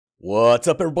What's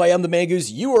up everybody, I'm the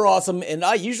Mangoose, you are awesome, and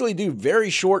I usually do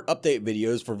very short update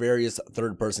videos for various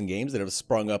third-person games that have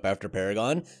sprung up after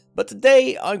Paragon, but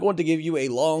today I'm going to give you a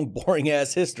long,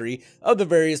 boring-ass history of the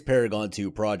various Paragon 2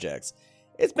 projects.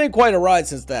 It's been quite a ride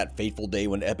since that fateful day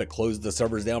when Epic closed the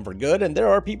servers down for good, and there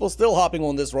are people still hopping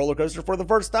on this roller coaster for the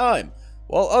first time,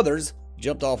 while others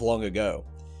jumped off long ago.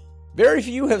 Very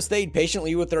few have stayed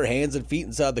patiently with their hands and feet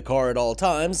inside the car at all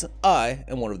times. I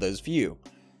am one of those few.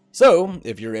 So,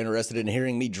 if you're interested in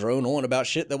hearing me drone on about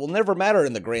shit that will never matter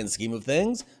in the grand scheme of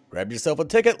things, grab yourself a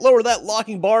ticket, lower that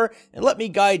locking bar, and let me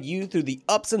guide you through the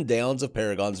ups and downs of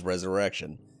Paragon's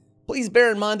resurrection. Please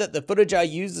bear in mind that the footage I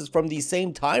use is from the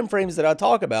same time frames that I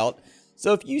talk about,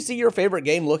 so if you see your favorite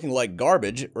game looking like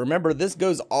garbage, remember this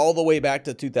goes all the way back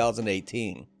to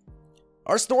 2018.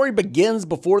 Our story begins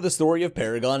before the story of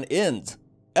Paragon ends.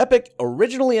 Epic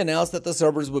originally announced that the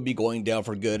servers would be going down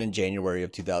for good in January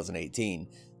of 2018.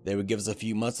 They would give us a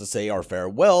few months to say our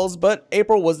farewells, but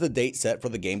April was the date set for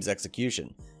the game's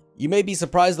execution. You may be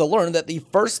surprised to learn that the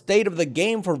first state of the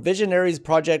game for Visionary's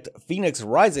project Phoenix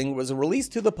Rising was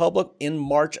released to the public in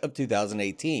March of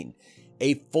 2018,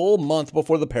 a full month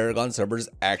before the Paragon servers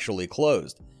actually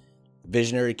closed.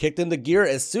 Visionary kicked into gear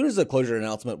as soon as the closure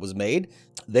announcement was made.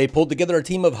 They pulled together a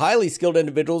team of highly skilled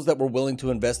individuals that were willing to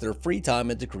invest their free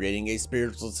time into creating a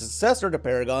spiritual successor to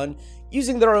Paragon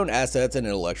using their own assets and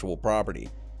intellectual property.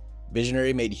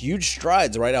 Visionary made huge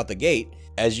strides right out the gate.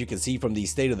 As you can see from the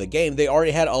state of the game, they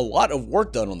already had a lot of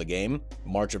work done on the game.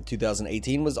 March of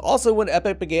 2018 was also when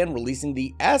Epic began releasing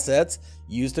the assets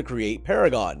used to create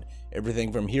Paragon,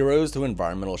 everything from heroes to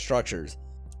environmental structures.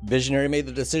 Visionary made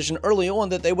the decision early on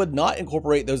that they would not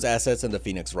incorporate those assets into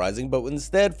Phoenix Rising, but would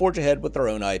instead forge ahead with their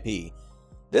own IP.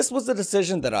 This was a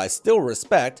decision that I still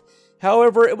respect,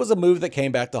 however, it was a move that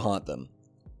came back to haunt them.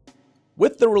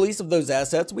 With the release of those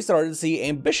assets, we started to see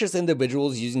ambitious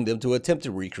individuals using them to attempt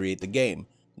to recreate the game.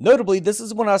 Notably, this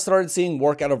is when I started seeing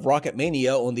work out of Rocket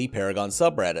Mania on the Paragon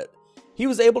subreddit. He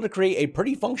was able to create a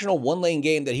pretty functional one-lane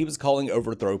game that he was calling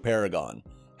Overthrow Paragon.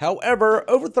 However,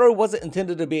 Overthrow wasn't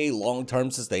intended to be a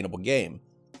long-term sustainable game.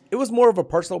 It was more of a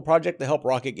personal project to help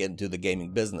Rocket get into the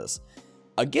gaming business.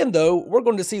 Again though, we're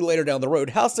going to see later down the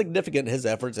road how significant his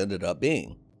efforts ended up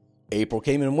being. April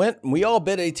came and went, and we all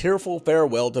bid a tearful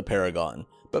farewell to Paragon,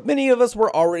 but many of us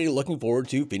were already looking forward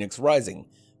to Phoenix Rising.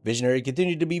 Visionary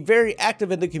continued to be very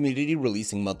active in the community,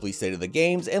 releasing monthly state of the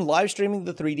games and live streaming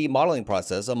the 3D modeling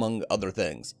process, among other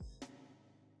things.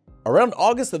 Around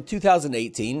August of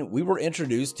 2018, we were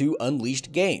introduced to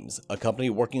Unleashed Games, a company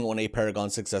working on a Paragon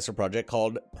successor project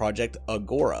called Project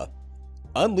Agora.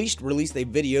 Unleashed released a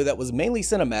video that was mainly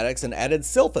cinematics and added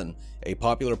Sylphan, a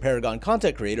popular Paragon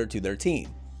content creator, to their team.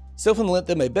 Sylphan lent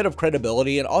them a bit of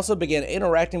credibility and also began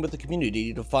interacting with the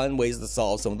community to find ways to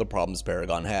solve some of the problems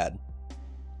Paragon had.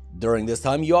 During this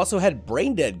time, you also had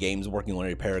Braindead Games working on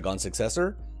a Paragon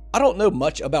successor. I don't know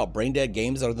much about Braindead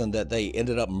Games other than that they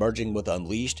ended up merging with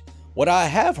Unleashed. What I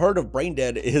have heard of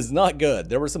Braindead is not good.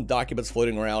 There were some documents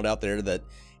floating around out there that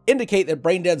indicate that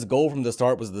Braindead's goal from the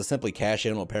start was to simply cash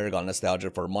in on Paragon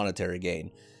nostalgia for monetary gain.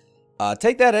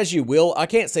 Take that as you will. I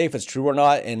can't say if it's true or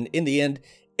not, and in the end,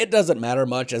 it doesn't matter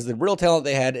much, as the real talent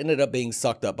they had ended up being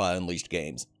sucked up by Unleashed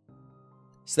Games.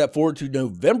 Step forward to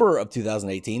November of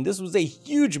 2018, this was a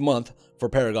huge month for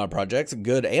Paragon projects,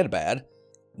 good and bad.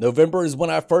 November is when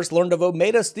I first learned of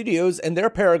Omega Studios and their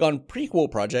Paragon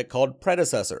prequel project called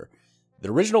Predecessor.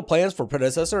 The original plans for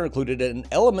Predecessor included an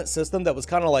element system that was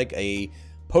kind of like a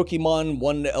Pokemon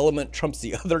one element trumps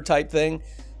the other type thing.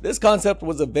 This concept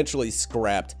was eventually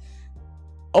scrapped.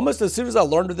 Almost as soon as I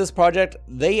learned of this project,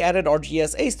 they added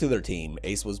RGS Ace to their team.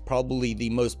 Ace was probably the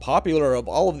most popular of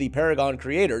all of the Paragon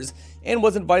creators and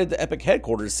was invited to Epic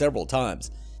headquarters several times.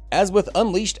 As with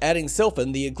Unleashed adding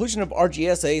Sylphan, the inclusion of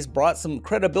RGS Ace brought some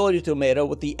credibility to Omega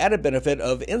with the added benefit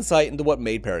of insight into what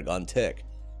made Paragon tick.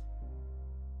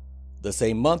 The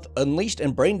same month, Unleashed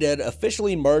and Braindead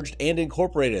officially merged and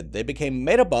incorporated. They became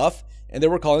Metabuff, and they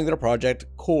were calling their project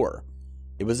Core.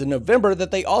 It was in November that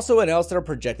they also announced their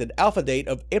projected alpha date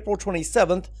of April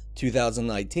 27th,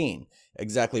 2019,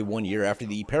 exactly 1 year after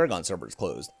the Paragon servers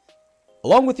closed.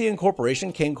 Along with the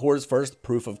incorporation came Core's first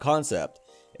proof of concept,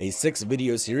 a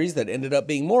 6-video series that ended up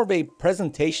being more of a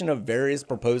presentation of various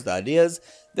proposed ideas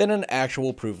than an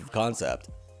actual proof of concept.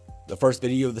 The first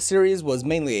video of the series was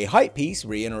mainly a hype piece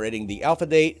reiterating the alpha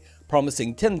date,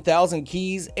 promising 10,000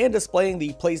 keys, and displaying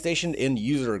the PlayStation end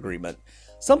user agreement.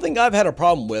 Something I've had a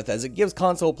problem with, as it gives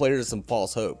console players some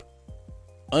false hope.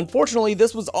 Unfortunately,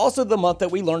 this was also the month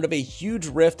that we learned of a huge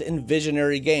rift in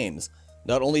Visionary Games.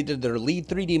 Not only did their lead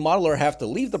 3D modeler have to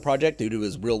leave the project due to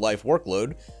his real-life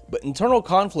workload, but internal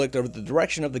conflict over the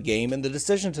direction of the game and the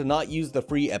decision to not use the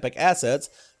free Epic assets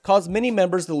caused many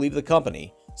members to leave the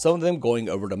company, some of them going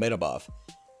over to Metabuff.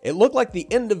 It looked like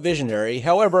the end of Visionary,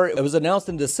 however, it was announced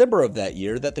in December of that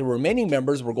year that the remaining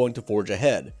members were going to forge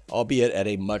ahead, albeit at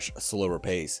a much slower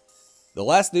pace. The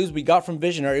last news we got from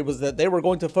Visionary was that they were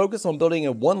going to focus on building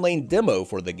a one-lane demo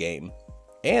for the game.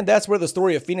 And that's where the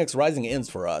story of Phoenix Rising ends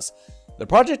for us. The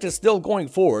project is still going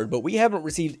forward, but we haven't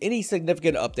received any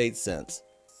significant updates since.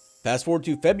 Fast forward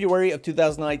to February of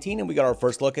 2019 and we got our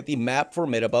first look at the map for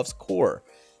Metabuff's core.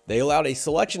 They allowed a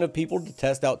selection of people to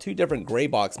test out 2 different gray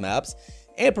box maps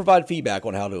and provide feedback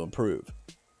on how to improve.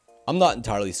 I'm not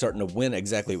entirely certain of when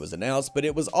exactly it was announced, but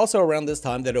it was also around this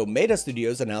time that Omega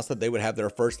Studios announced that they would have their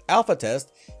first alpha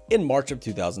test in March of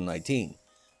 2019.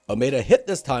 Omega hit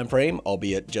this time frame,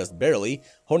 albeit just barely,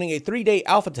 holding a 3-day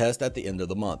alpha test at the end of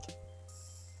the month.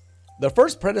 The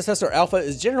first predecessor alpha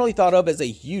is generally thought of as a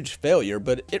huge failure,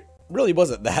 but it really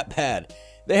wasn't that bad.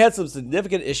 They had some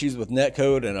significant issues with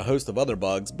netcode and a host of other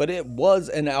bugs, but it was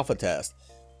an alpha test.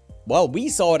 While we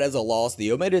saw it as a loss,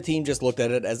 the Omega team just looked at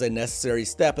it as a necessary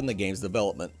step in the game's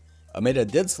development. Omega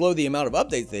did slow the amount of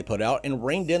updates they put out and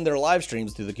reined in their live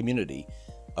streams to the community.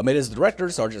 Omega's director,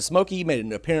 Sergeant Smokey, made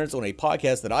an appearance on a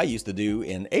podcast that I used to do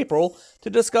in April to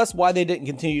discuss why they didn't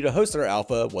continue to host their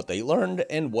alpha, what they learned,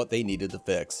 and what they needed to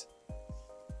fix.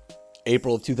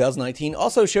 April of 2019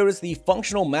 also showed us the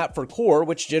functional map for Core,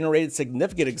 which generated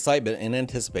significant excitement in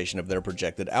anticipation of their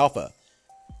projected alpha.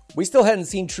 We still hadn't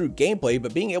seen true gameplay,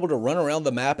 but being able to run around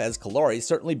the map as Kalari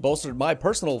certainly bolstered my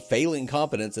personal failing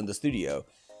confidence in the studio.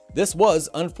 This was,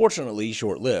 unfortunately,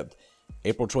 short-lived.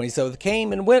 April 27th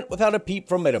came and went without a peep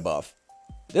from Metabuff.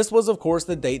 This was, of course,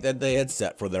 the date that they had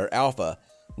set for their alpha.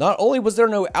 Not only was there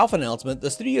no alpha announcement,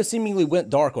 the studio seemingly went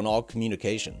dark on all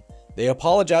communication. They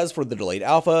apologized for the delayed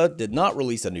alpha, did not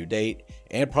release a new date,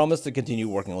 and promised to continue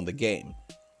working on the game.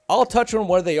 I'll touch on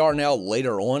where they are now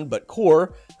later on, but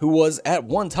Core, who was at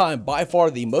one time by far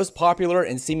the most popular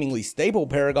and seemingly stable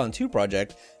Paragon 2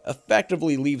 project,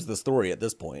 effectively leaves the story at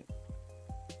this point.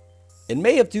 In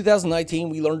May of 2019,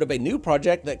 we learned of a new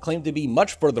project that claimed to be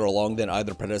much further along than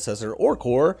either predecessor or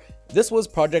Core. This was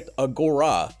Project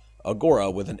Agora,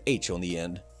 Agora with an H on the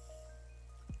end.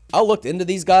 I looked into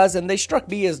these guys and they struck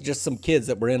me as just some kids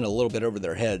that were in a little bit over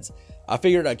their heads. I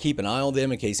figured I'd keep an eye on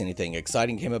them in case anything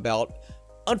exciting came about.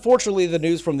 Unfortunately, the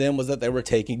news from them was that they were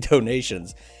taking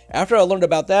donations. After I learned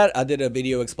about that, I did a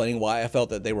video explaining why I felt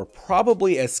that they were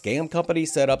probably a scam company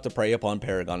set up to prey upon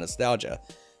Paragon nostalgia.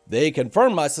 They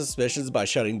confirmed my suspicions by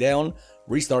shutting down,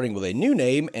 restarting with a new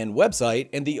name and website,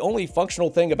 and the only functional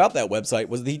thing about that website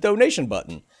was the donation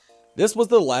button. This was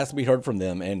the last we heard from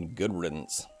them, and good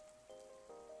riddance.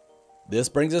 This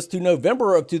brings us to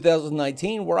November of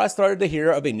 2019, where I started to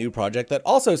hear of a new project that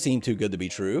also seemed too good to be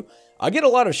true. I get a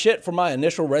lot of shit for my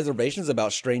initial reservations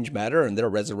about Strange Matter and their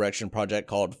resurrection project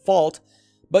called Fault,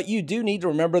 but you do need to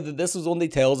remember that this was on the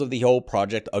tails of the whole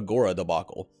Project Agora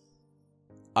debacle.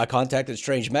 I contacted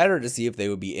Strange Matter to see if they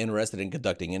would be interested in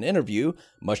conducting an interview.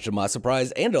 Much to my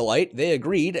surprise and delight, they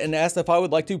agreed and asked if I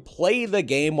would like to play the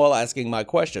game while asking my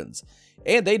questions.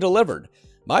 And they delivered.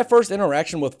 My first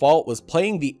interaction with Fault was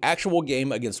playing the actual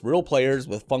game against real players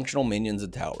with functional minions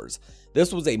and towers.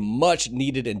 This was a much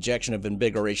needed injection of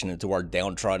invigoration into our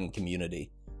downtrodden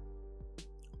community.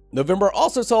 November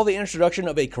also saw the introduction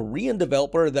of a Korean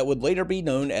developer that would later be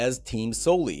known as Team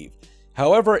Souleve.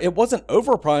 However, it wasn't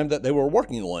Overprime that they were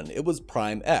working on, it was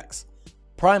Prime X.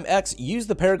 Prime X used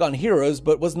the Paragon heroes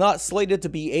but was not slated to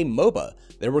be a MOBA.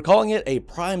 They were calling it a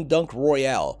Prime Dunk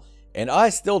Royale. And I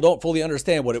still don't fully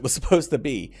understand what it was supposed to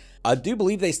be. I do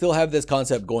believe they still have this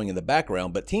concept going in the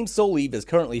background, but Team Souleve is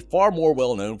currently far more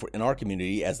well known in our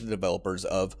community as the developers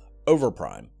of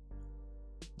Overprime.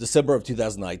 December of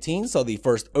 2019 saw the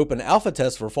first open alpha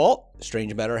test for Fault.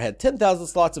 Strange Matter had 10,000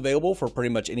 slots available for pretty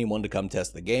much anyone to come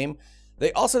test the game.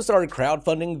 They also started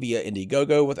crowdfunding via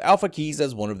Indiegogo with alpha keys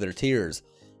as one of their tiers.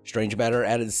 Strange Matter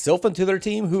added Sylphan to their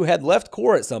team, who had left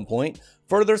Core at some point,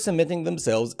 further cementing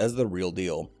themselves as the real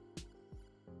deal.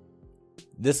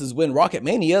 This is when Rocket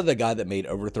Mania, the guy that made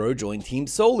Overthrow, joined Team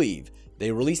Souleve.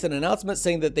 They released an announcement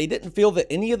saying that they didn't feel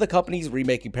that any of the companies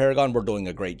remaking Paragon were doing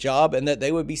a great job and that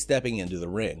they would be stepping into the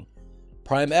ring.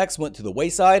 Prime X went to the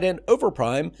wayside and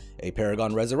Overprime, a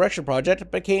Paragon resurrection project,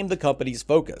 became the company's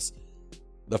focus.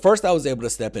 The first I was able to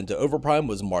step into Overprime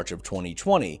was March of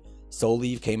 2020.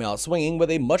 Souleve came out swinging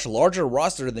with a much larger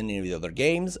roster than any of the other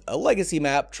games, a legacy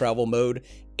map, travel mode,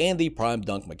 and the Prime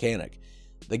Dunk mechanic.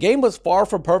 The game was far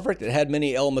from perfect, it had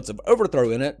many elements of Overthrow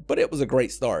in it, but it was a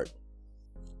great start.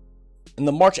 In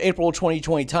the March-April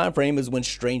 2020 timeframe is when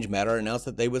Strange Matter announced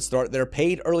that they would start their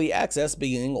paid early access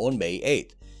beginning on May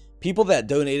 8th. People that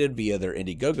donated via their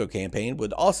Indiegogo campaign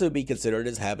would also be considered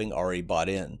as having already bought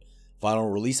in. Final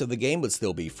release of the game would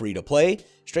still be free to play.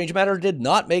 Strange Matter did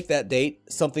not make that date,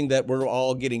 something that we're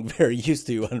all getting very used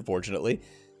to, unfortunately.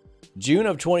 June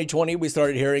of 2020, we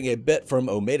started hearing a bit from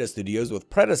Omega Studios with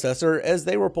Predecessor as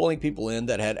they were pulling people in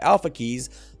that had alpha keys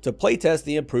to playtest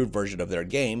the improved version of their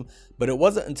game, but it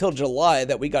wasn't until July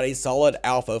that we got a solid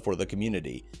alpha for the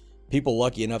community. People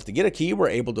lucky enough to get a key were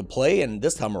able to play, and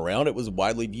this time around it was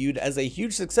widely viewed as a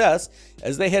huge success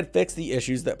as they had fixed the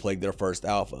issues that plagued their first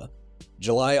alpha.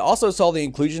 July also saw the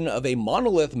inclusion of a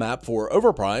monolith map for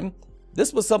Overprime.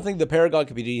 This was something the Paragon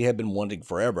community had been wanting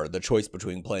forever, the choice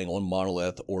between playing on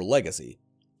Monolith or Legacy.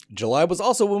 July was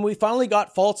also when we finally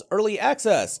got Fault's early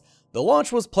access. The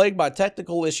launch was plagued by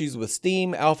technical issues with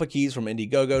Steam, alpha keys from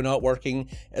Indiegogo not working,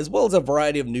 as well as a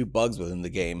variety of new bugs within the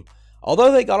game.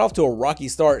 Although they got off to a rocky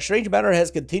start, Strange Matter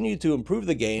has continued to improve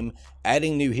the game,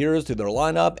 adding new heroes to their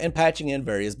lineup and patching in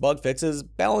various bug fixes,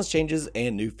 balance changes,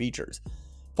 and new features.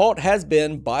 Fault has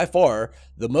been, by far,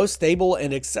 the most stable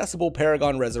and accessible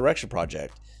Paragon Resurrection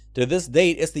project. To this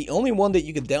date, it's the only one that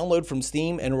you can download from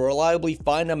Steam and reliably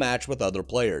find a match with other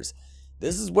players.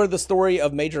 This is where the story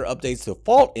of major updates to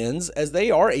Fault ends, as they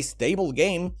are a stable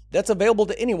game that's available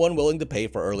to anyone willing to pay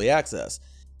for early access.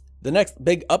 The next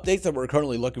big updates that we're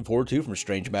currently looking forward to from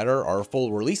Strange Matter are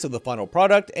full release of the final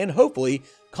product and hopefully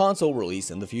console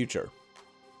release in the future.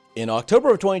 In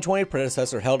October of 2020,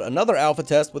 Predecessor held another alpha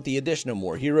test with the addition of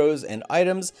more heroes and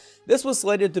items. This was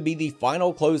slated to be the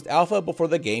final closed alpha before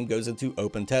the game goes into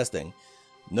open testing.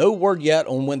 No word yet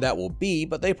on when that will be,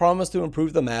 but they promise to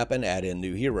improve the map and add in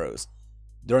new heroes.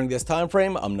 During this time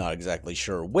frame, I'm not exactly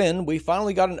sure when, we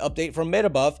finally got an update from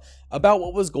MetaBuff about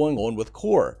what was going on with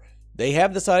Core. They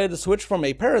have decided to switch from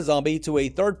a Parazombie to a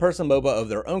third-person MOBA of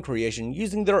their own creation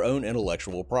using their own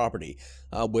intellectual property.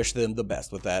 I wish them the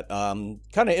best with that.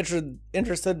 Kind of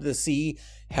interested to see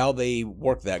how they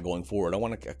work that going forward.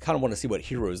 I kind of want to see what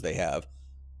heroes they have.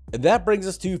 And that brings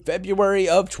us to February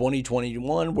of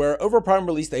 2021, where Overprime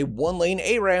released a one-lane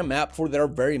ARAM map for their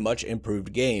very much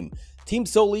improved game. Team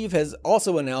Souleve has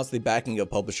also announced the backing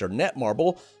of publisher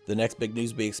Netmarble. The next big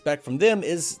news we expect from them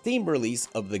is Steam release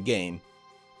of the game.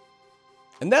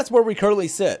 And that's where we currently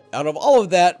sit. Out of all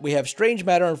of that, we have Strange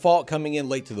Matter and Fault coming in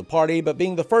late to the party, but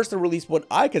being the first to release what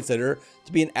I consider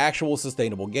to be an actual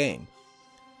sustainable game.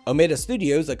 Omega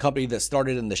Studios, a company that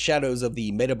started in the shadows of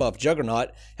the MetaBuff juggernaut,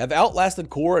 have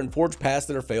outlasted Core and forged past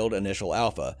their failed initial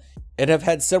alpha, and have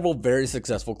had several very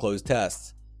successful closed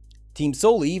tests. Team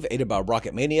Souleve, aided by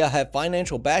Rocket Mania, have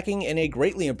financial backing and a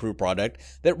greatly improved product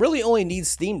that really only needs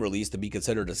Steam release to be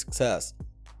considered a success.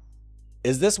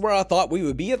 Is this where I thought we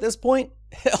would be at this point?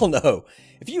 Hell no.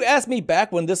 If you asked me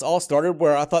back when this all started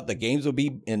where I thought the games would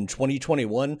be in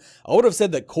 2021, I would have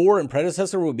said that Core and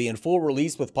Predecessor would be in full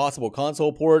release with possible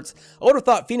console ports. I would have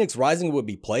thought Phoenix Rising would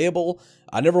be playable.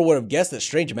 I never would have guessed that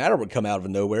Strange Matter would come out of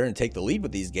nowhere and take the lead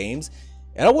with these games.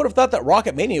 And I would have thought that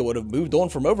Rocket Mania would have moved on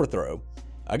from Overthrow.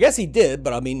 I guess he did,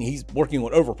 but I mean, he's working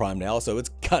on Overprime now, so it's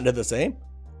kind of the same.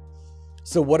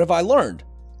 So what have I learned?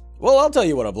 Well, I'll tell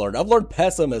you what I've learned. I've learned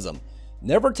pessimism.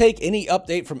 Never take any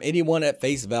update from anyone at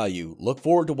face value. Look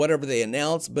forward to whatever they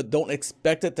announce, but don't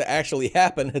expect it to actually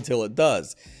happen until it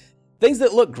does. Things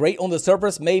that look great on the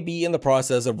surface may be in the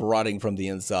process of rotting from the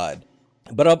inside.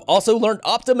 But I've also learned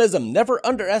optimism. Never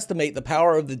underestimate the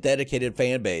power of the dedicated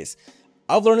fan base.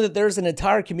 I've learned that there's an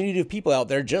entire community of people out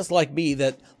there just like me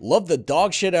that love the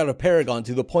dog shit out of Paragon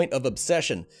to the point of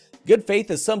obsession. Good faith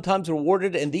is sometimes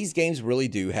rewarded, and these games really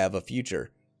do have a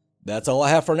future. That's all I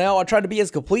have for now. I tried to be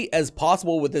as complete as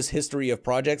possible with this history of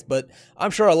projects, but I'm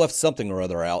sure I left something or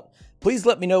other out. Please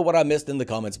let me know what I missed in the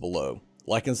comments below.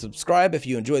 Like and subscribe if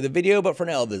you enjoyed the video, but for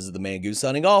now, this is the Mangoose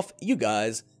signing off. You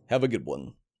guys have a good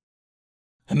one.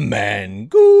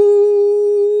 Mangoose!